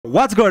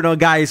What's going on,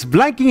 guys?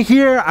 Blanking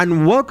here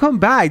and welcome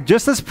back.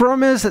 Just as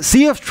promised,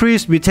 Sea of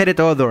Trees mutated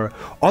Odur.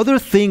 Odur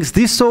thinks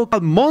these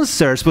so-called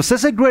monsters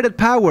possess a greater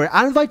power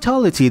and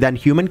vitality than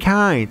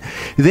humankind.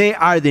 They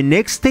are the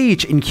next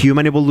stage in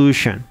human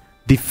evolution.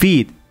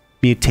 Defeat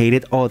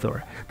mutated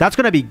Odur. That's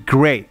gonna be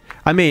great.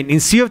 I mean, in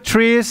Sea of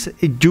Trees,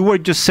 you were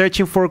just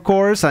searching for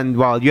cores and,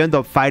 well, you end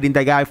up fighting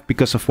the guy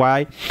because of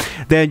why.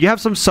 Then you have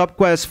some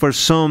subquests for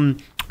some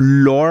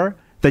lore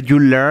that you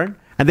learn.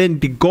 And then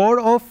the God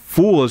of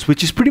Fools,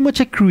 which is pretty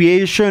much a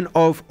creation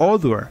of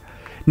Odur.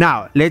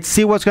 Now, let's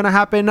see what's going to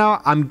happen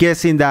now. I'm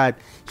guessing that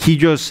he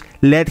just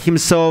let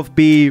himself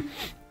be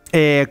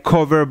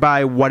covered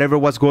by whatever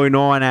was going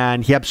on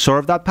and he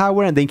absorbed that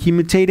power and then he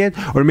mutated.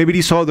 Or maybe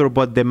this Odur,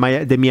 but the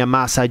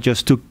Miyamasa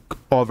just took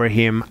over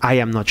him. I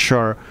am not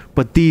sure.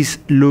 But this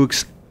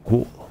looks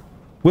cool.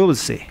 We will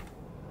see.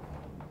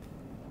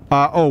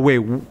 Oh,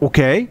 wait.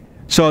 Okay.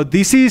 So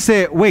this is...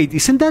 wait,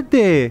 isn't that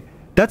the...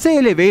 That's the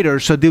elevator.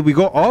 So did we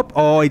go up?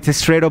 Oh, it's a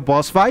straight up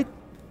boss fight.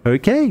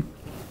 Okay.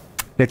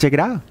 Let's check it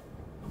out.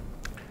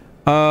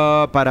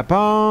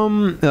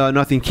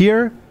 Nothing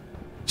here.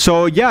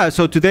 So yeah,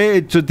 so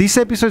today, this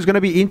episode is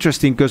gonna be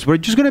interesting because we're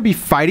just gonna be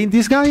fighting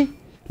this guy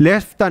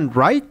left and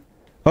right.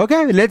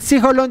 Okay, let's see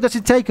how long does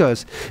it take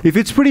us. If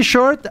it's pretty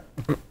short,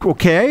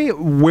 okay,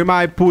 we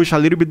might push a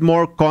little bit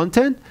more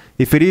content.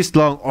 If it is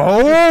long,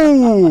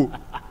 oh,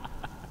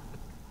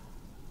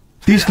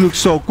 this looks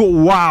so cool.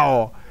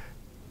 Wow.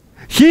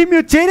 He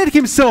mutated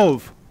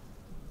himself!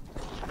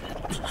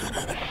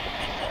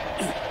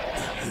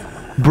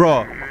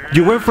 Bro,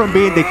 you went from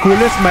being the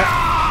coolest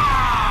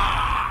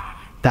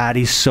That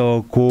is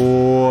so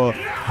cool.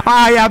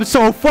 I am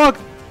so fucked!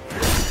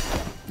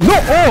 No!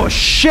 Oh,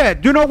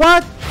 shit! You know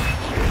what?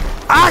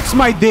 Axe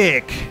my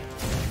dick!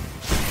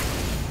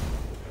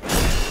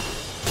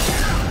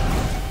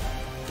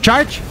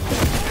 Charge!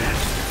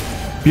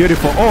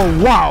 Beautiful.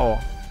 Oh,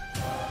 wow!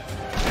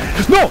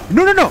 No!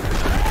 No, no, no!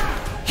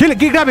 Kill it!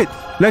 Grab it!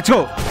 Let's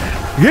go!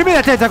 Give me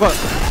that tentacle!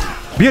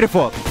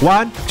 Beautiful!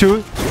 1,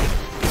 2.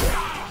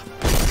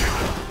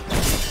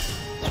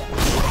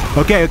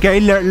 Okay, okay.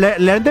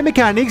 Learn the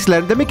mechanics.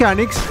 Learn the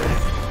mechanics.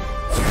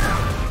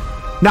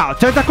 Now,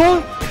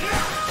 tentacle!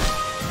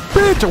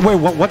 Bitch! Wait,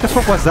 what the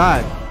fuck was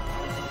that?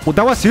 Well,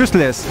 that was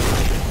useless.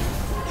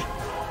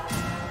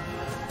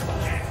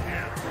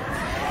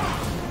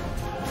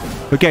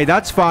 Okay,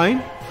 that's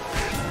fine.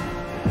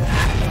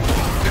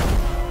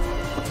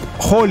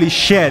 Holy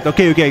shit.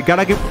 Okay, okay.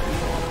 Gotta give...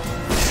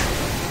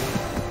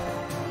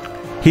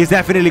 He's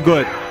definitely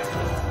good.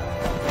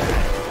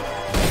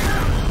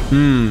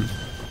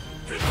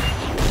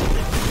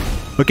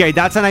 Okay,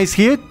 that's a nice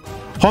hit.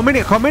 How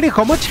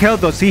much health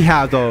does he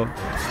have, though?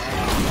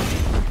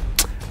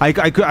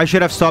 I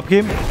should have stopped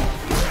him.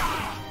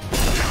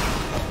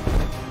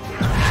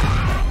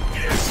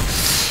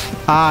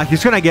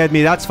 He's gonna get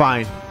me. That's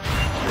fine.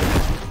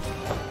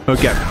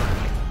 Okay.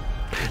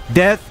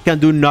 Death can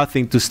do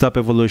nothing to stop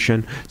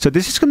evolution. So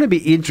this is going to be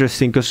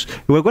interesting because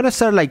we're going to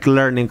start like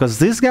learning because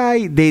this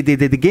guy, the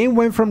game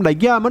went from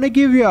like, yeah, I'm going to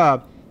give you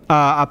a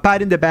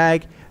pat in the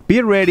back. Be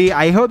ready.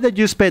 I hope that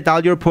you spent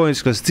all your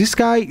points because this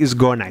guy is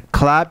going to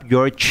clap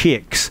your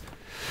cheeks.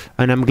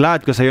 And I'm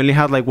glad because I only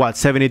had like, what,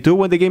 72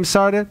 when the game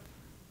started?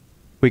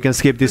 We can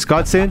skip this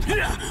cutscene.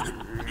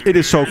 It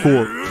is so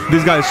cool.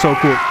 This guy is so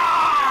cool.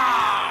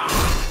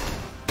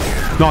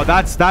 No,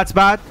 that's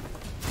bad.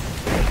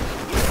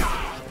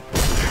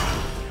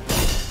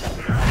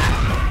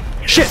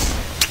 Shit!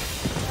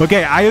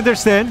 Okay, I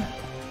understand.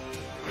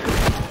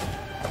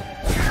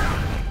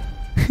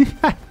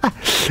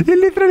 He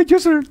literally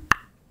just...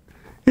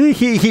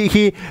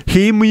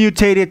 He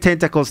mutated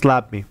tentacle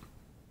slapped me.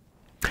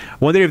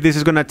 Wonder if this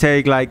is gonna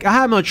take like...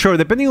 I'm not sure.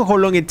 Depending on how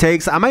long it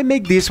takes, I might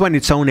make this one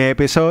its own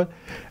episode.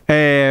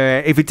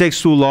 If it takes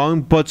too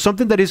long. But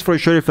something that is for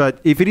sure,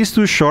 if it is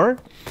too short,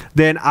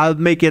 then I'll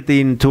make it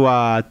into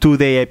a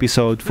 2-day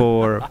episode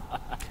for...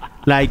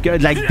 Like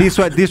this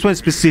one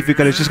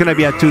specifically. It's just gonna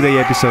be a 2-day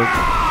episode.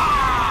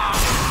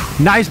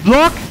 Nice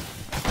block!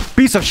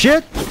 Piece of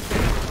shit!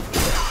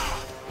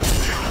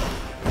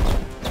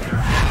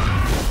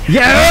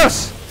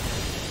 Yes!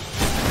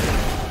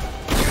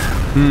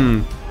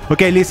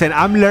 Okay, listen,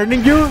 I'm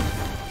learning you.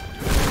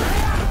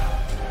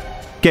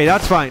 Okay,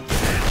 that's fine.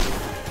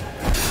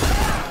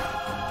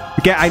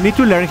 Okay, I need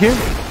to learn him.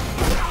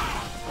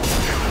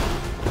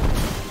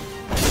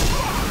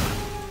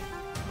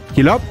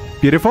 Heal up.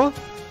 Beautiful.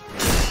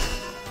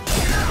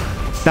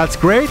 That's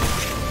great.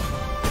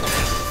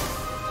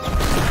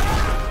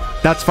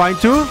 That's fine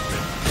too.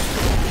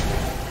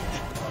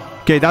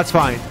 Okay, that's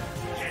fine.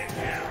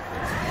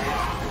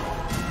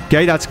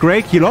 Okay, that's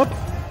great. Heal up.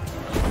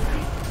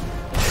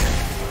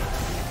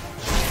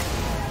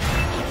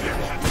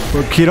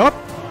 Heal up.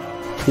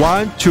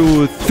 1,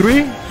 2,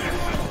 3.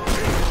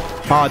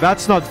 Oh,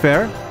 that's not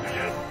fair.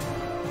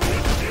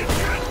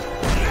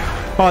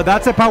 Oh,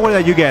 that's a power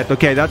that you get.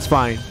 Okay, that's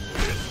fine.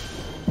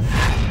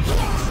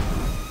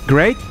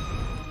 Great.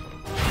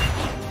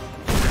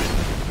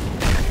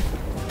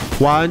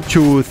 1,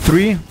 2,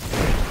 3.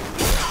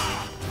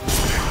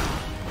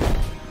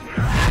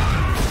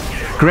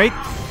 Great.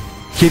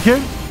 Hit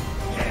him.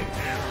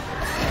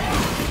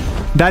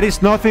 That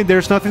is nothing.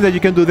 There's nothing that you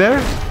can do there.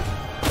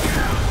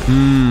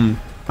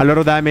 A lot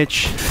of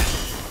damage.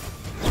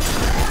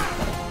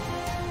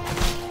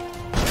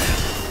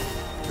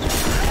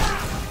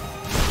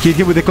 Hit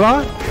him with the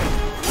claw.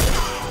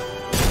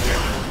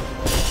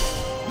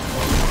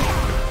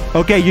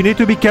 Okay, you need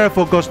to be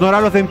careful because not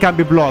all of them can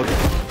be blocked.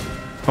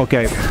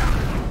 Okay.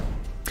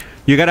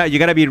 You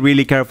gotta be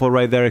really careful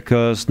right there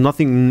because not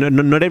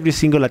every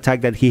single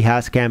attack that he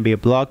has can be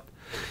blocked.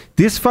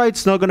 This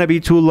fight's not gonna be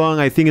too long.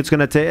 I think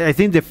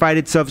the fight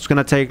itself is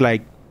gonna take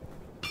like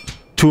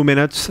 2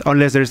 minutes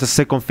unless there's a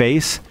second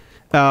phase.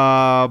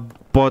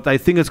 But I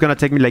think it's gonna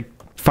take me like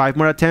 5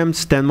 more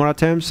attempts, 10 more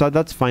attempts. So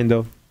that's fine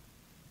though.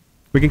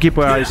 We can keep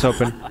our eyes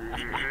open.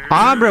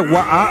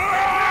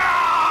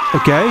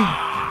 Okay.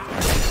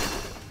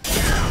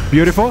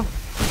 Beautiful.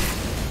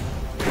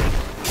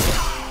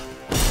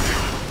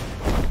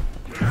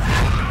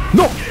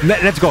 No,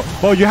 let's go.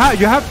 Oh, you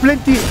have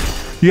plenty.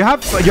 You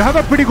have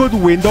a pretty good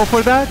window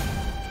for that.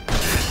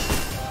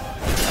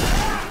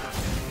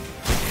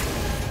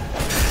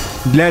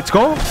 Let's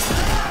go.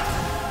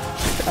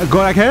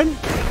 Go again.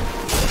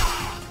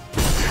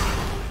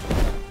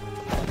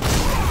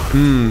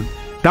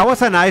 That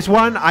was a nice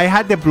one. I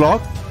had the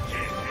block.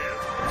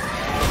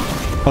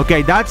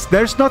 Okay,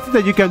 there's nothing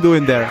that you can do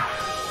in there.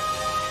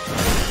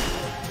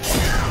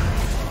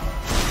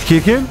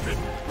 Kick him.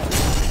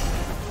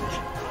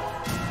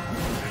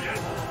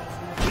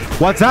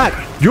 What's that?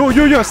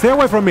 You, stay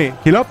away from me.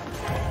 Heal up.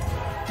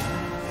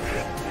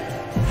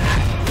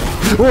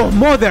 Oh,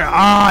 mother.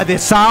 The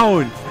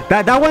sound.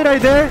 That one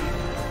right there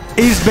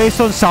is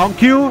based on sound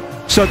cue.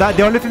 So that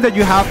the only thing that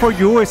you have for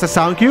you is a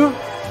sound cue.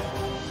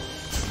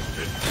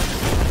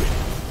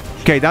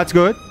 Okay, that's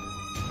good.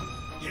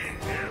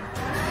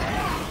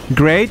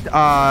 Great.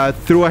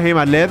 Threw him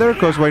a leather,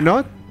 because why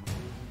not?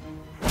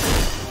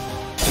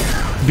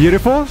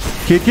 Beautiful.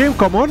 Hit him.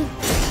 Come on.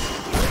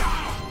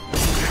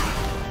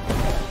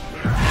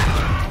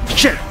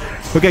 Shit.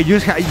 Okay,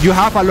 you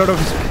have a lot of...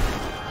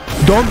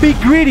 Don't be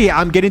greedy.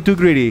 I'm getting too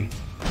greedy.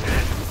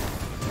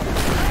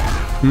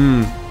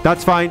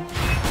 That's fine.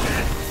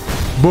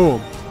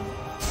 Boom.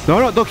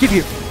 No, don't hit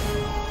him.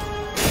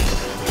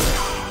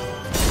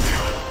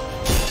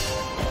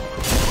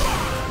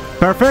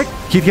 Perfect.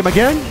 Hit him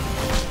again.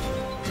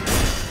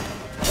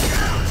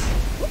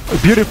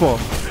 Beautiful.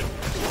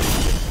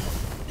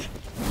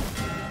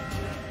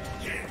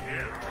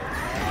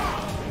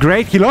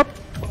 Great. Heal up.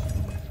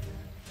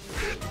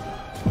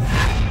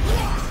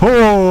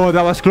 Oh,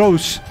 that was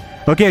close.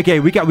 Okay.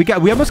 We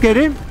almost get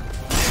him.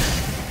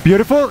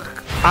 Beautiful.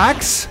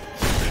 Axe.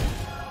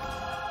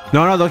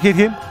 No, don't hit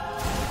him.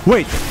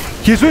 Wait.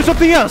 He's doing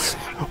something else.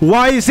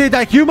 Why is it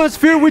that humans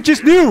fear which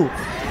is new?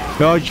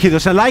 No, he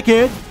doesn't like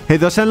it. He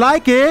doesn't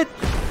like it.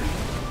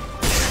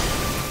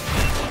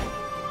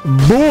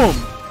 Boom.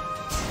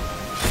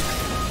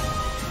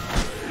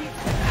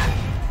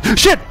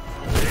 Shit.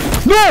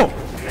 No.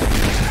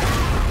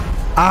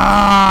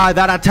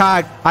 That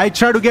attack. I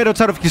tried to get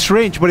outside of his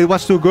range, but it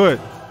was too good.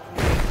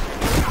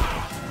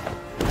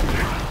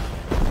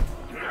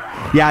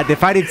 Yeah, the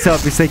fight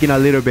itself is taking a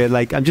little bit.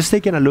 Like, I'm just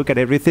taking a look at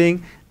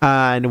everything,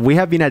 and we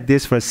have been at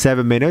this for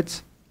 7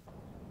 minutes.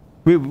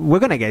 We're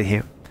gonna get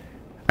him.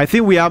 I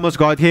think we almost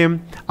got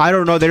him. I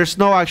don't know. There's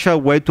no actual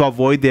way to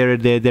avoid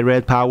the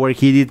red power.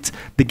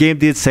 The game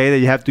did say that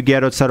you have to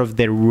get outside of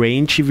the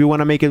range if you want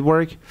to make it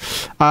work.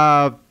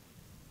 I'm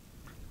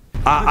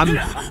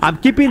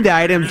keeping the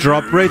item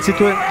drop rate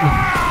situation.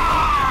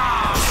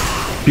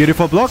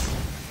 Beautiful block.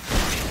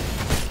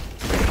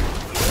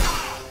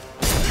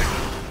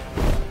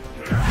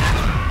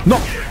 No,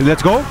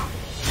 let's go.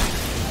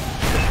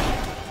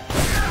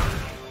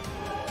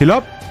 Heal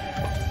up.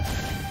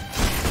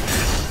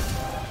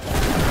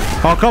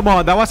 Oh, come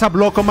on. That was a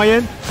block on my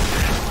end.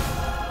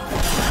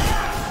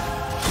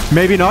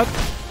 Maybe not.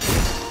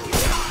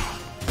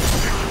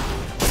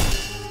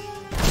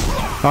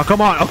 Oh,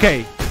 come on.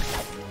 Okay.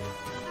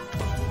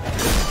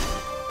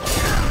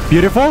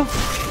 Beautiful.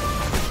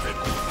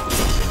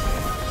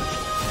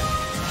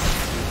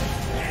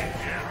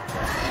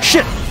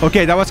 Shit.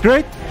 Okay, that was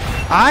great.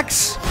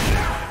 Axe.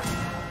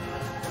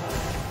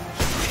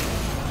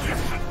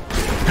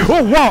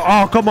 Oh, wow.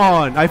 Oh, come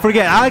on. I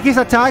forget. Alki's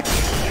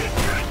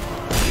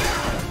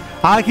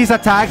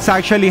attacks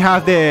actually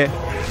have the...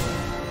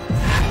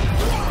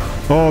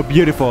 Oh,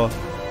 beautiful.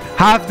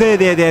 Have the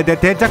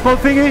tentacle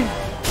thingy.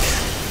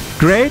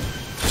 Great.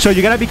 So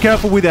you gotta be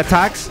careful with the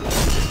attacks,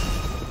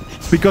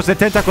 because the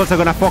tentacles are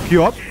gonna fuck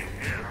you up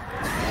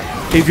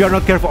if you're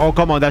not careful. Oh,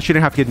 come on. That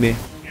shouldn't have hit me.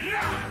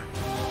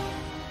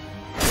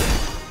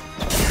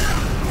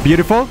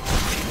 Beautiful.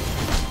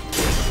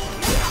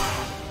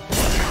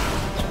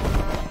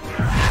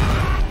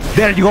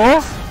 There you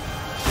go.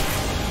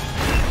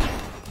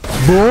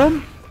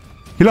 Boom.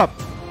 Heal up.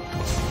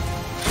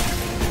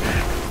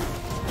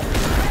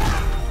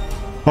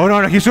 Oh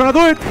no, he's gonna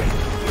do it.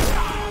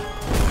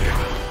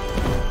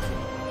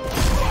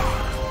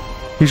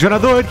 He's gonna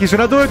do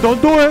it.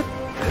 Don't do it.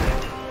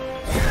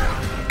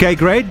 Okay,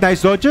 great.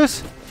 Nice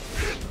dodges.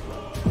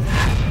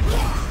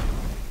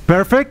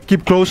 Perfect.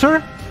 Keep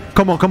closer.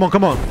 Come on, come on,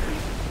 come on.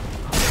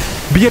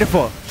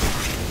 Beautiful.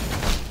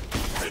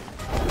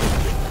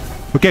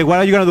 Okay, what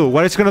are you gonna do?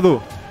 What is he gonna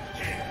do?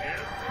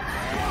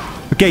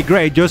 Okay,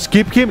 great. Just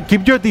keep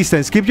your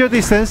distance. Keep your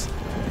distance.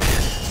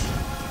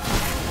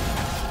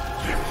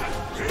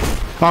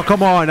 Oh,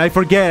 come on. I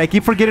forget. I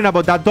keep forgetting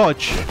about that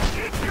dodge.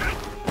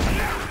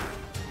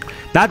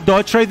 That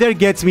dodge right there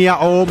gets me.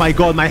 Oh my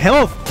god, my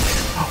health.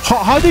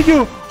 How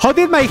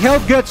did my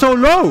health get so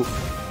low?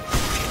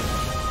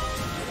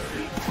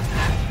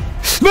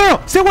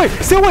 No! Stay away!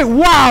 Stay away!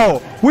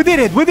 Wow! We did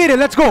it! We did it!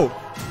 Let's go!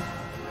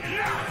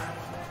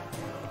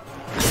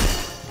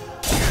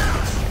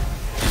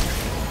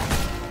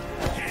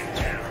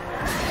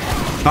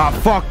 Ah,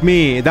 fuck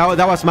me.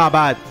 That was my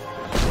bad.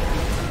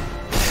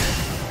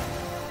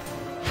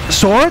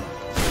 Sword?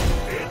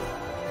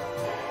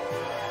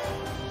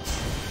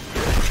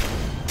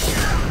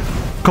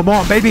 Come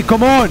on, baby,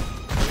 come on!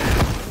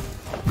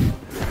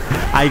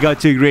 I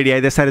got too greedy. I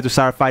decided to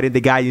start fighting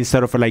the guy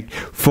instead of like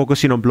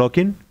focusing on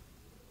blocking.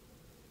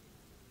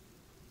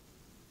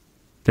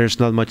 There's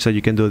not much that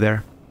you can do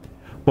there.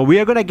 But we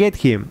are gonna get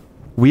him.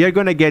 We are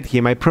gonna get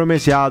him. I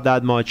promise y'all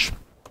that much.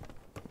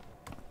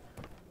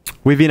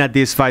 We've been at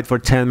this fight for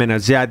 10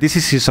 minutes. Yeah, this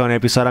is his own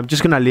episode. I'm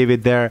just gonna leave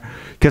it there.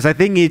 Because I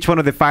think each one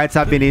of the fights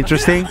have been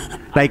interesting.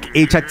 Like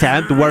each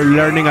attempt, we're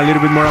learning a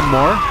little bit more and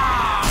more.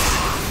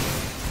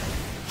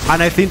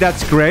 And I think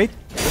that's great.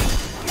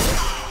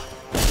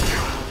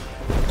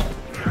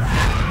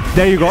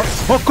 There you go.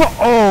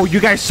 Oh, you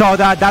guys saw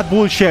that? That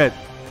bullshit.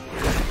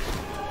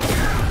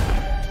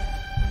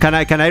 Can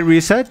I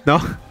reset? No?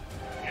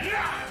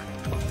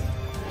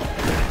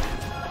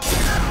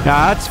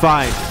 Yeah, that's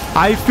fine.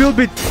 I feel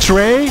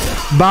betrayed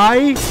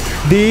by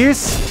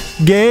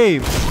this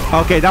game.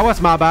 Okay, that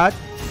was my bad.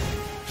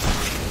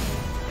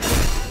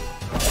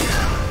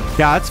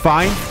 Yeah, that's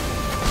fine.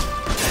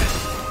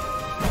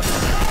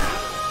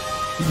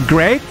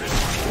 Great.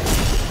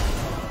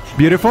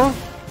 Beautiful.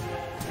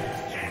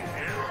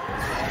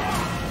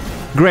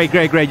 Great,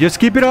 great, great. Just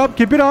keep it up.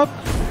 Keep it up.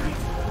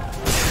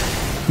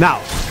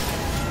 Now.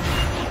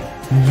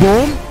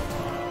 Boom.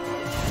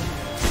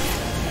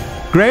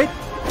 Great.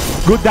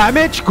 Good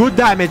damage. Good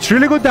damage.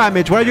 Really good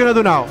damage. What are you gonna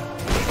do now?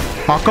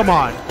 Oh, come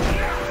on.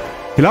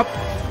 Heal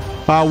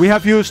up. We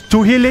have used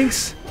 2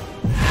 healings.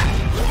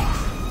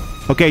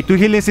 Okay, 2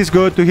 healings is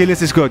good. 2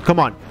 healings is good. Come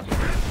on.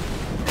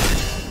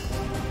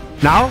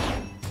 Now.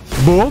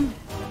 Boom.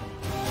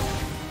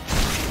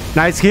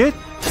 Nice hit.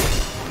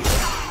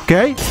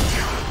 Okay.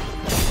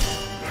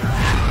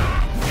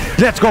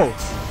 Let's go.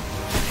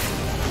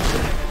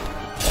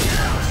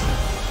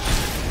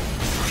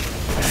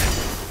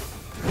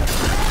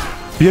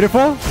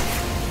 Beautiful.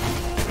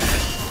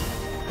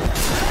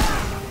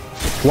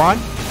 1,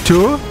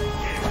 2.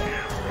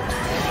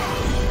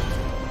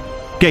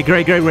 Okay,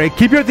 great, great, great.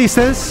 Keep your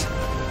distance.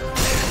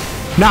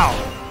 Now.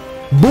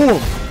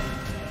 Boom.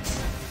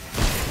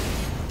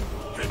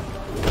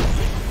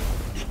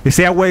 You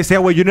stay away, stay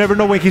away. You never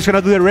know when he's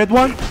gonna do the red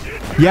one.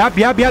 Yep,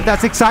 yep, yep.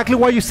 That's exactly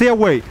why you stay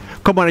away.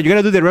 Come on, are you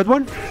gonna do the red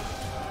one?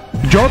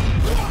 Jump.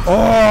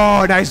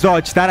 Oh, nice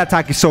dodge. That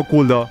attack is so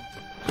cool though.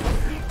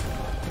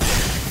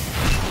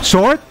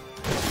 Sword.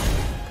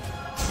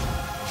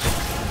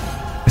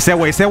 Stay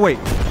away, stay away.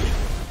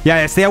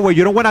 Yeah, stay away.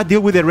 You don't want to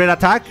deal with the red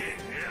attack.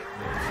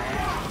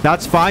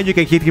 That's fine. You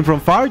can hit him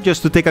from far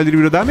just to take a little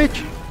bit of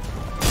damage.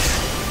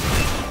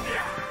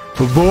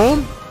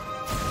 Boom.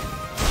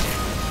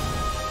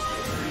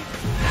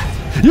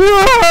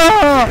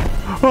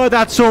 Yeah! Oh,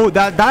 that's so...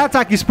 That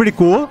attack is pretty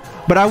cool.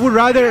 But I would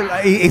rather...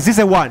 Is this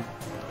a one?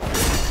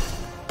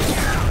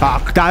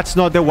 Ah, that's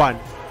not the one.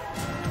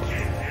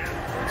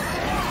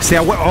 Stay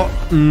away. Oh,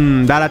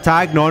 that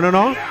attack. No, no,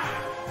 no.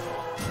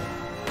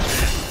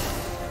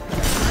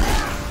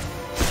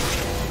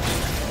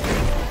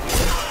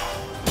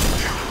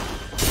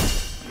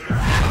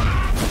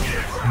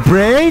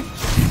 Break.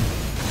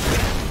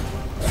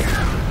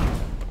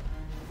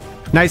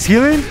 Nice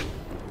healing.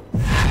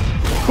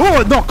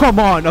 Oh, no, come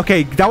on.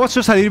 Okay, that was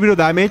just a little bit of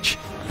damage.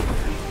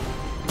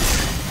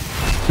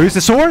 Here's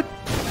the sword.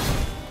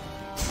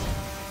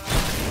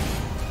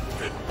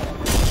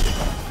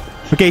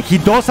 Okay, he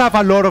does have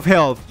a lot of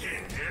health.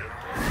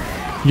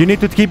 You need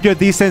to keep your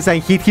distance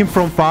and hit him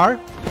from far.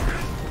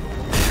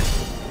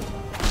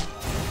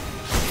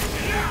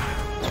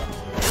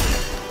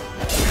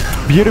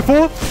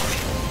 Beautiful.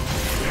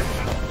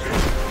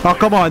 Oh,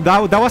 come on.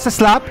 That was a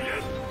slap.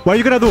 What are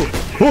you gonna do?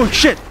 Oh,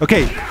 shit.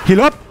 Okay,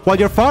 heal up while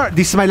you're far.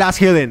 This is my last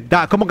healing.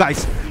 Come on,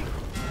 guys.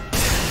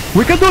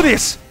 We can do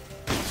this.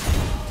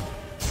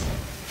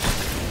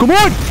 Come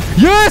on.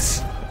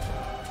 Yes.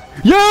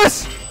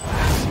 Yes.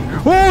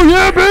 Oh,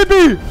 yeah,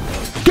 baby.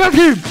 Get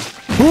him.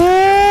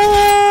 Oh.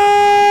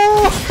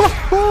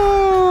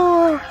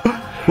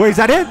 Wait, is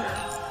that it?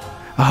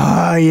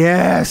 Ah,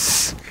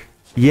 yes.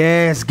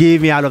 Yes,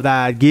 give me out of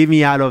that. Give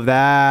me out of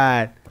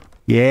that.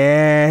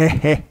 Yeah.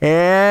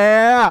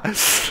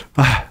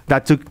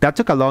 That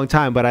took a long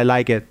time, but I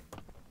like it.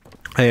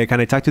 Can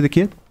I talk to the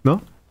kid?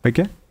 No?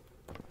 Okay.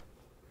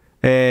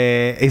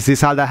 Is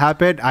this all that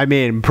happened? I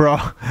mean, bro,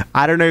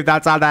 I don't know if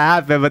that's all that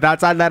happened, but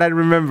that's all that I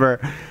remember.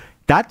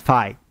 That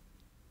fight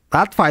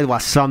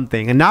was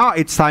something. And now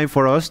it's time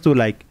for us to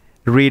like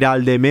read all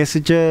the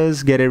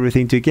messages, get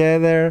everything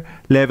together,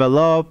 level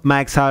up,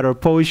 max out our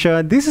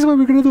potion. This is what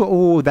we're gonna do.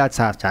 Oh, that's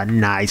such a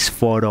nice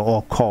photo.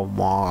 Oh, come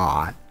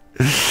on.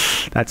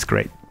 That's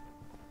great.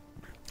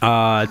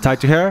 Talk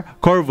to her.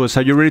 Corvus,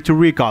 are you ready to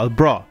recall?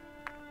 Bro,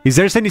 is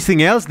there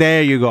anything else?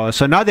 There you go.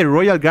 So now the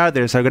royal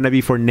gardens are gonna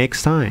be for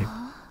next time.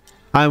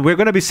 And we're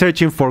gonna be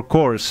searching for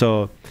cores.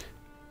 So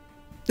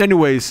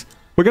anyways,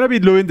 we're gonna be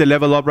doing the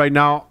level up right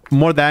now.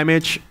 More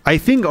damage. I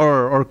think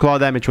our claw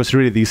damage was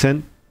really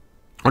decent.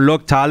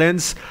 Unlock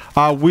talents.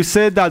 We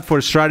said that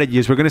for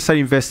strategies, we're gonna start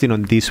investing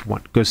on this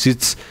one. Because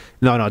it's...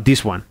 No,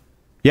 this one.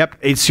 Yep,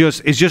 it's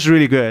just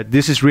really good.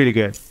 This is really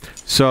good.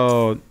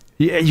 So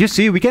you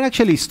see, we can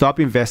actually stop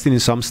investing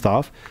in some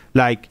stuff.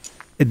 Like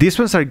these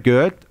ones are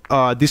good.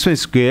 This one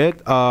is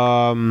good.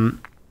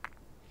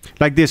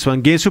 Like this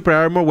one, gain super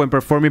armor when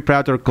performing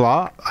Predator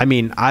Claw. I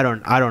mean, I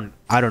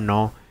don't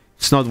know.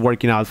 It's not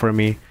working out for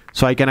me.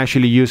 So I can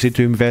actually use it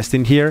to invest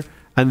in here.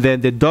 And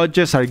then the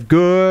dodges are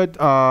good.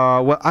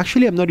 Well,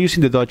 actually, I'm not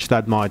using the dodge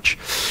that much.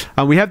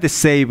 And we have the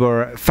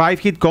saber.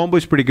 5-hit combo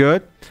is pretty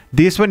good.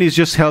 This one is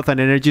just health and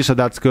energy, so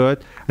that's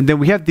good. And then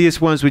we have these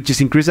ones, which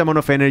is increased amount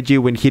of energy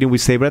when hitting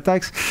with saber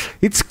attacks.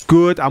 It's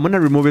good. I'm gonna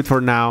remove it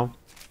for now.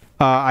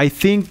 I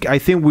think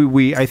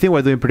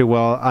we're doing pretty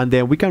well, and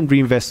then we can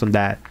reinvest on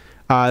that.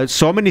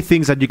 So many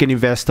things that you can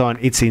invest on.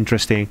 It's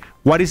interesting.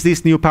 What is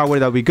this new power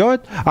that we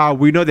got?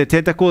 We know the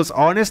tentacles.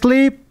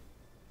 Honestly,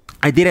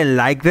 I didn't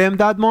like them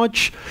that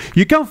much.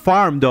 You can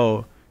farm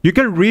though. You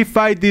can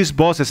refight these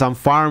bosses and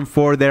farm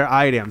for their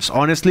items.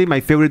 Honestly, my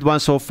favorite one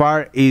so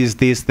far is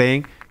this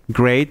thing.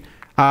 Great.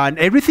 And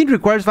everything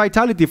requires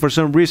vitality for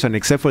some reason,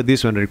 except for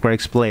this one that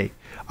requires play.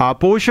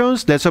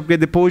 Potions. Let's upgrade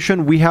the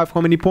potion. We have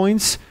how many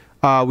points?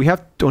 We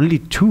have only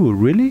 2,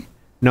 really?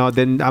 No,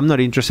 then I'm not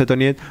interested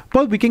on it.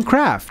 But we can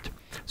craft.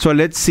 So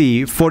let's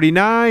see.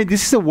 49.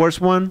 This is the worst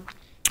one.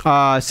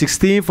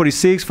 16,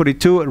 46,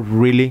 42.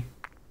 Really?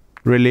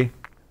 Really?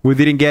 We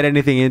didn't get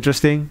anything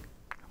interesting.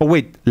 Oh,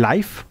 wait.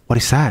 Life? What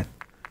is that?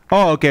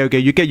 Oh, okay, okay.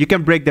 You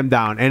can break them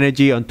down.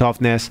 Energy on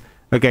toughness.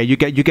 Okay, you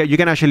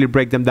can actually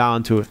break them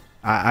down too.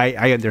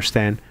 I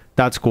understand.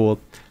 That's cool.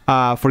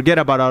 Forget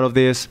about all of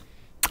this.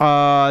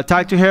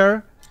 Talk to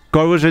her.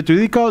 Corvus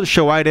Rhetorical,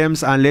 show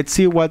items, and let's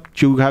see what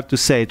you have to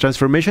say.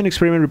 Transformation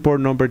experiment report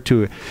number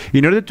 2.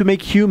 In order to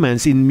make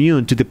humans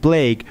immune to the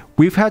plague,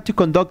 we've had to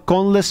conduct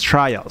countless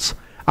trials.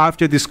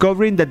 After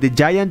discovering that the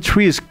giant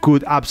trees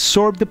could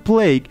absorb the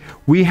plague,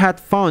 we had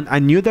found a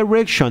new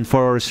direction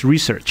for our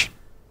research.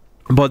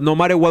 But no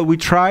matter what we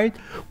tried,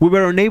 we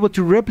were unable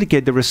to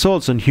replicate the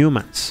results on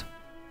humans.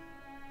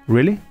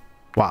 Really?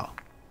 Wow.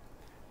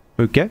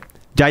 Okay.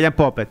 Giant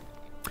puppet.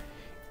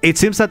 It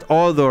seems that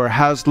Odur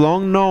has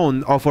long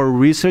known of our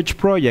research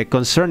project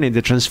concerning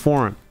the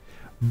transform.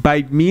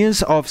 By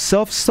means of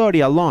self-study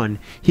alone,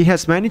 he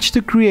has managed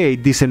to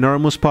create this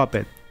enormous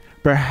puppet.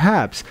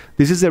 Perhaps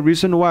this is the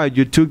reason why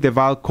you took the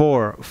Val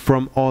core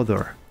from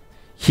Odur.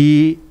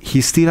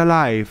 He's still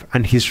alive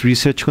and his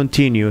research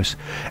continues.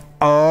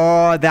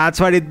 Oh, that's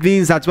what it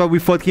means. That's why we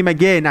fought him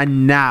again.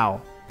 And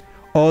now,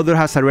 Odur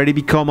has already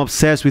become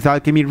obsessed with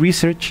alchemy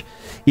research.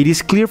 It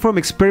is clear from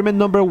experiment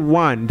number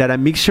 1 that a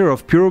mixture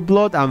of pure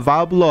blood and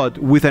Val blood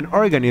with an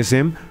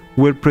organism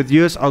will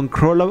produce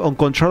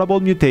uncontrollable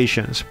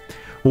mutations.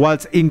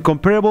 What's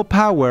incomparable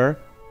power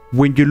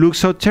when you look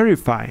so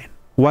terrifying?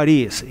 What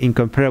is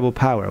incomparable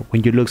power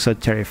when you look so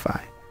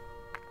terrifying?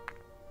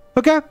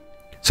 Okay,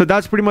 so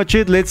that's pretty much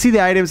it. Let's see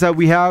the items that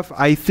we have.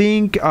 I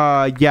think,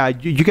 yeah,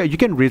 you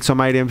can read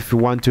some items if you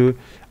want to.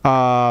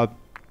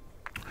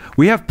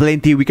 We have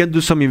plenty. We can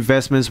do some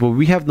investments, but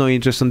we have no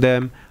interest in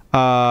them.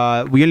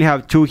 We only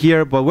have 2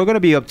 here, but we're going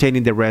to be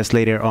obtaining the rest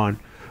later on.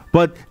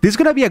 But this is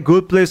going to be a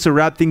good place to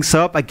wrap things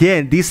up.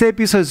 Again, this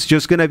episode is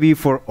just going to be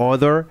for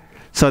Odur.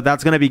 So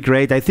that's going to be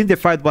great. I think the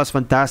fight was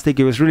fantastic.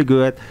 It was really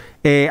good.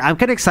 I'm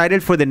kind of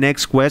excited for the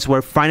next quest.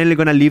 We're finally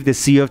going to leave the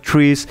Sea of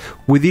Trees.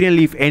 We didn't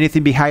leave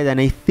anything behind. And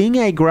I think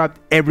I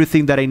grabbed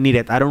everything that I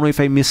needed. I don't know if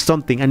I missed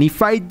something. And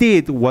if I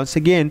did, once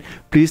again,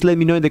 please let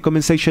me know in the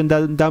comment section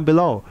down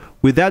below.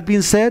 With that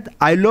being said,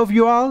 I love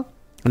you all.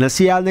 And I'll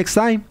see you all next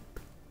time.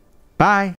 Bye.